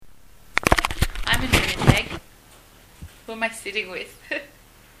Who am I sitting with?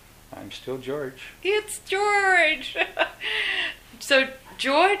 I'm still George. It's George! So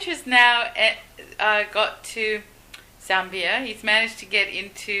George has now got to Zambia. He's managed to get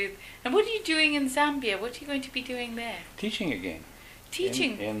into... And what are you doing in Zambia? What are you going to be doing there? Teaching again.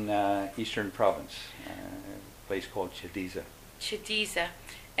 Teaching? In Eastern Province, a place called Chidiza. Chidiza.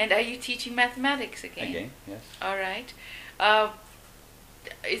 And are you teaching mathematics again? Again, yes. All right.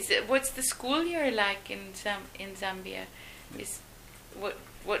 What's the school year like in Zambia?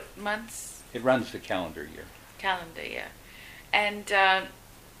 What months? It runs the calendar year. Calendar year. And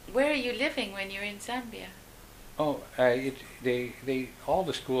where are you living when you're in Zambia? Oh, they all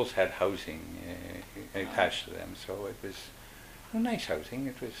the schools had housing attached to them, so it was nice housing.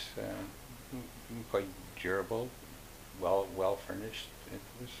 It was quite durable, well furnished.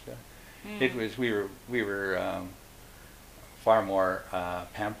 It was we were far more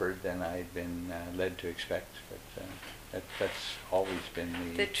pampered than I'd been led to expect, but that's always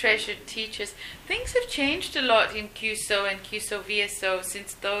been the treasured teachers. Things have changed a lot in CUSO and CUSO VSO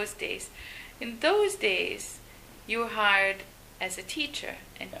since those days. In those days, you were hired as a teacher,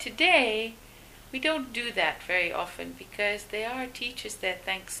 and today we don't do that very often because there are teachers there,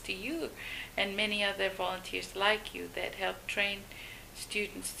 thanks to you and many other volunteers like you, that help train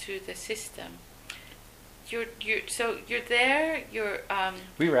students through the system. So you're there.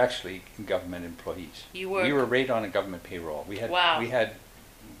 We were actually government employees. You were. We were right on a government payroll. We had. Wow. We had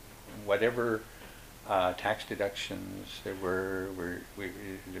whatever tax deductions there were. We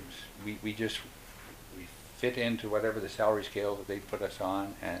fit into whatever the salary scale that they put us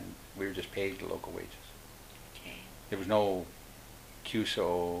on, and we were just paid the local wages. Okay. There was no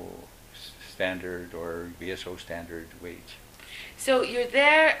CUSO standard or VSO standard wage. So you're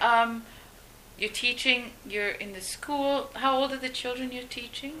there. You're teaching. You're in the school. How old are the children you're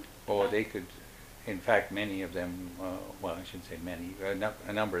teaching? Oh, they could. In fact, many of them. Well, I shouldn't say many.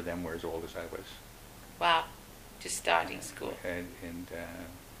 A number of them were as old as I was. Wow, just starting school. And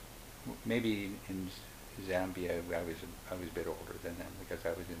maybe in Zambia, I was a bit older than them because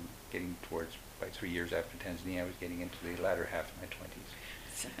I was getting towards, by 3 years after Tanzania, I was getting into the latter half of my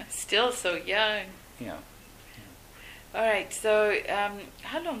 20s. Still so young. Yeah. All right. So,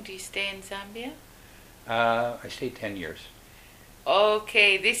 how long do you stay in Zambia? I stayed 10 years.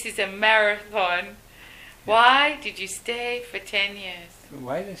 Okay, this is a marathon. Why did you stay for 10 years?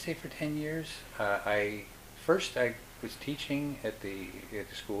 Why did I stay for 10 years? I was teaching at the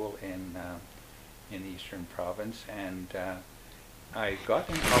school in the Eastern Province, and I got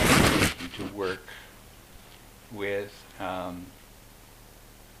an opportunity to work with a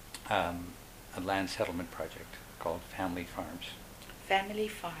land settlement project called Family Farms. Family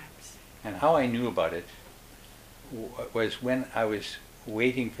Farms. And how I knew about it was when I was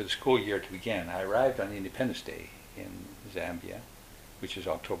waiting for the school year to begin. I arrived on Independence Day in Zambia, which is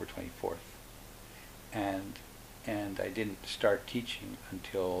October 24th, and I didn't start teaching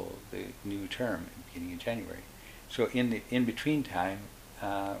until the new term, beginning in January. So in between time,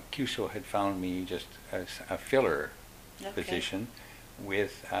 CUSO had found me just a filler position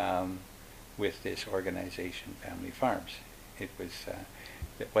with this organization, Family Farms. It was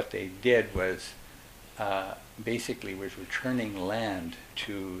what they did was basically was returning land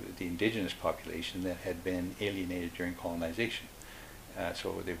to the indigenous population that had been alienated during colonization.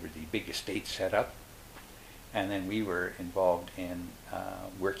 So there were the big estates set up. And then we were involved in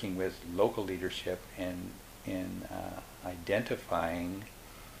working with local leadership in identifying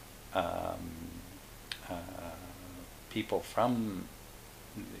people from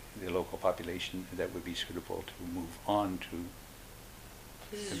the local population that would be suitable to move on to.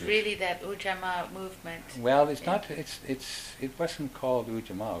 This is really that Ujamaa movement. Well, it's not. It wasn't called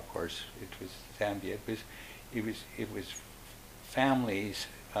Ujamaa, of course. It was Zambia. It was families.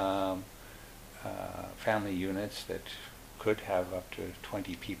 Family units that could have up to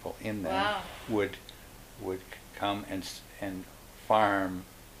 20 people in them. Wow. would come and farm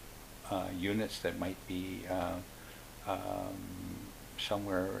units that might be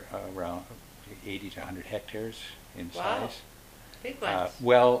somewhere around 80 to 100 hectares in size. Big ones.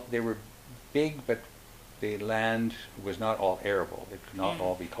 Well, they were big, but the land was not all arable. It could not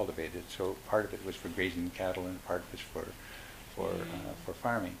all be cultivated. So part of it was for grazing cattle, and part was for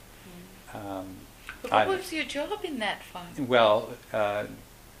farming. What was your job in that farm? Well,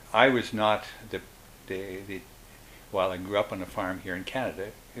 I was not while I grew up on a farm here in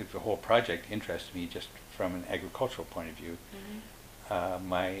Canada, the whole project interested me just from an agricultural point of view.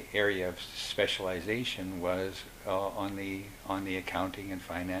 My area of specialization was on the accounting and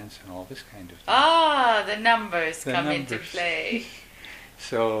finance and all this kind of thing. Ah, the numbers come into play.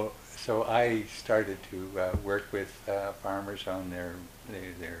 So So I started to work with farmers on their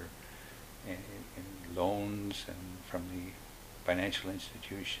loans and from the financial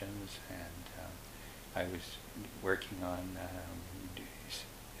institutions, and I was working on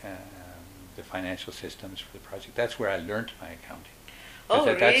the financial systems for the project. That's where I learned my accounting. Oh,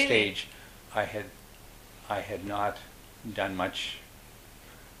 at really? that stage, I had not done much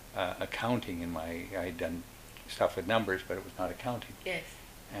accounting in my. I had done stuff with numbers, but it was not accounting. Yes.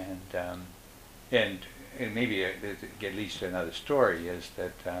 And maybe it leads to another story, is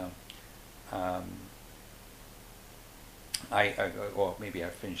that well, maybe I'll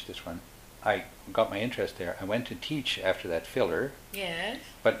finish this one. I got my interest there. I went to teach after that filler. Yes.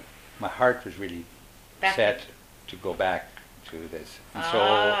 But my heart was really set to go back to this. And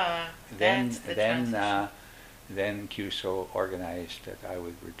then CUSO organized that I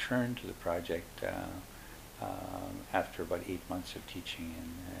would return to the project after about 8 months of teaching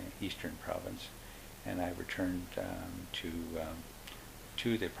in Eastern Province, and I returned to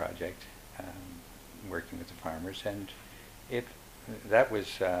the project, working with the farmers, and that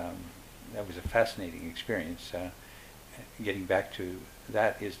was a fascinating experience. Getting back to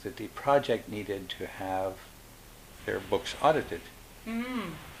that is that the project needed to have their books audited.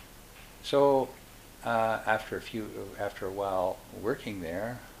 Mm. So after a while working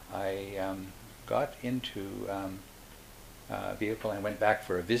there, I got into a vehicle and went back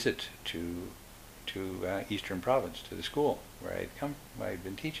for a visit to Eastern Province, to the school where I'd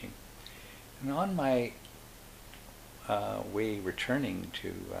been teaching. And on my way returning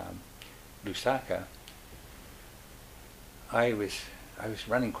to Lusaka, I was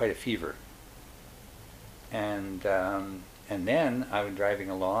running quite a fever, and then I was driving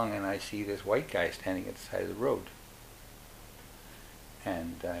along and I see this white guy standing at the side of the road,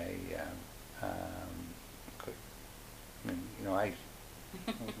 and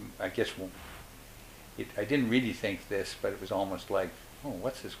I guess I didn't really think this, but it was almost like, oh,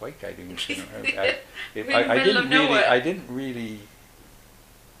 what's this white guy doing? I didn't really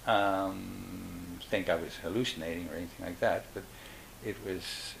think I was hallucinating or anything like that, but it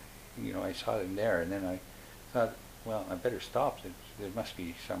was, I saw him there, and then I thought, well, I better stop. There must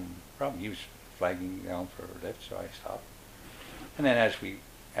be some problem. He was flagging down for a lift, so I stopped. And then as we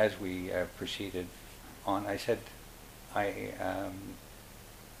proceeded on, I said,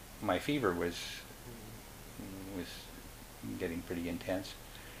 my fever was getting pretty intense,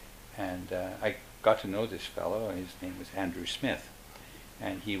 and I got to know this fellow. His name was Andrew Smith,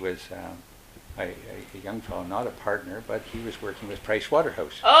 and he was a young fellow, not a partner, but he was working with Price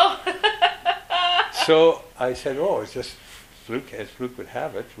Waterhouse. Oh. So I said, oh, it's just fluke, as fluke would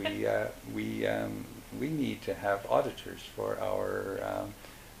have it. We need to have auditors for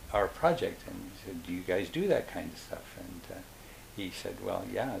our project. And he said, do you guys do that kind of stuff? And he said, well,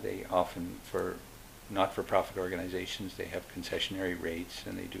 yeah, they often, for not-for-profit organizations, they have concessionary rates,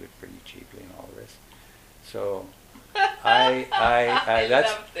 and they do it pretty cheaply and all the rest. So I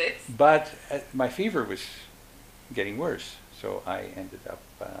love this. But my fever was getting worse, so I ended up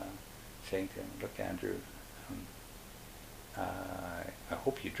saying to him, look, Andrew, I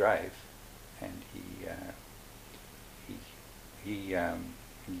hope you drive. And he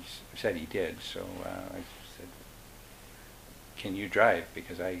said he did, so I said, can you drive?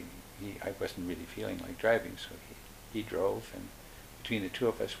 Because I wasn't really feeling like driving, so he drove, and between the two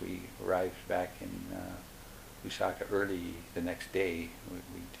of us, we arrived back in Lusaka early the next day.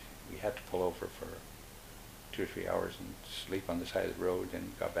 We had to pull over for 2 or 3 hours and sleep on the side of the road,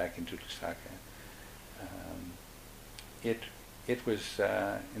 and got back into Lusaka. It was,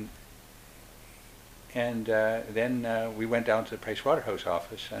 then we went down to the Price Waterhouse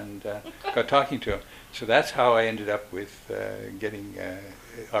office and got talking to him. So that's how I ended up with getting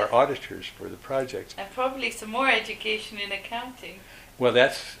our auditors for the project. And probably some more education in accounting. Well,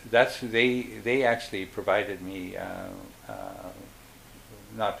 they actually provided me,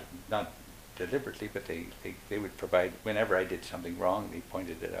 not deliberately, but they would provide, whenever I did something wrong, they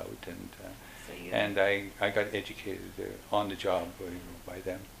pointed it out, and I got educated on the job by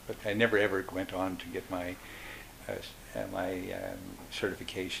them. But I never ever went on to get my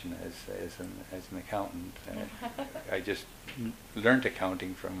certification as an accountant. I just learned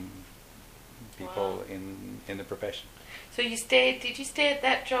accounting from people in the profession. So did you stay at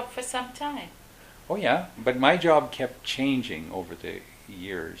that job for some time? Oh yeah, but my job kept changing over the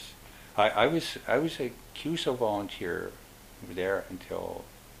years. I was a CUSO volunteer there until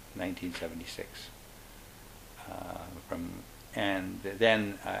 1976. And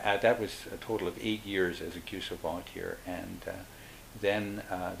then that was a total of 8 years as a CUSO volunteer, and then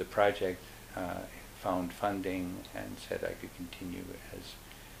the project found funding and said I could continue as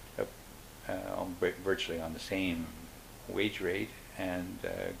virtually on the same wage rate and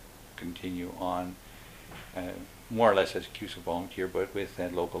continue on more or less as a CUSO volunteer, but with a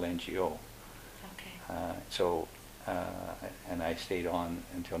local NGO. Okay. And I stayed on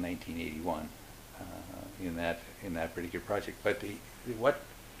until 1981 in that particular project. But what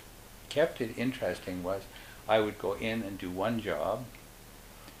kept it interesting was I would go in and do one job,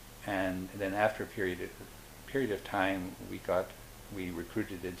 and then after a period of time, we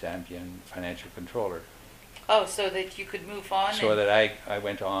recruited a Zambian financial controller. Oh, so that you could move on. So that I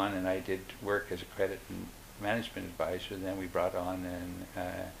went on and I did work as a credit and management advisor. And then we brought on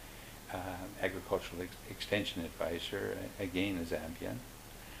an agricultural extension advisor, again a Zambian.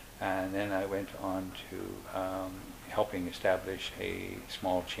 And then I went on to helping establish a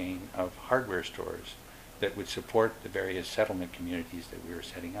small chain of hardware stores that would support the various settlement communities that we were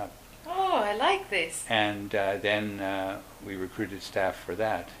setting up. Oh, I like this. And then we recruited staff for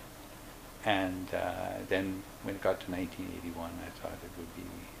that. And then when it got to 1981, I thought it would be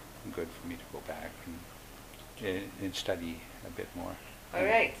good for me to go back and study a bit more. All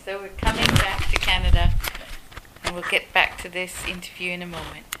right, so we're coming back to Canada, and we'll get back to this interview in a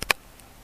moment.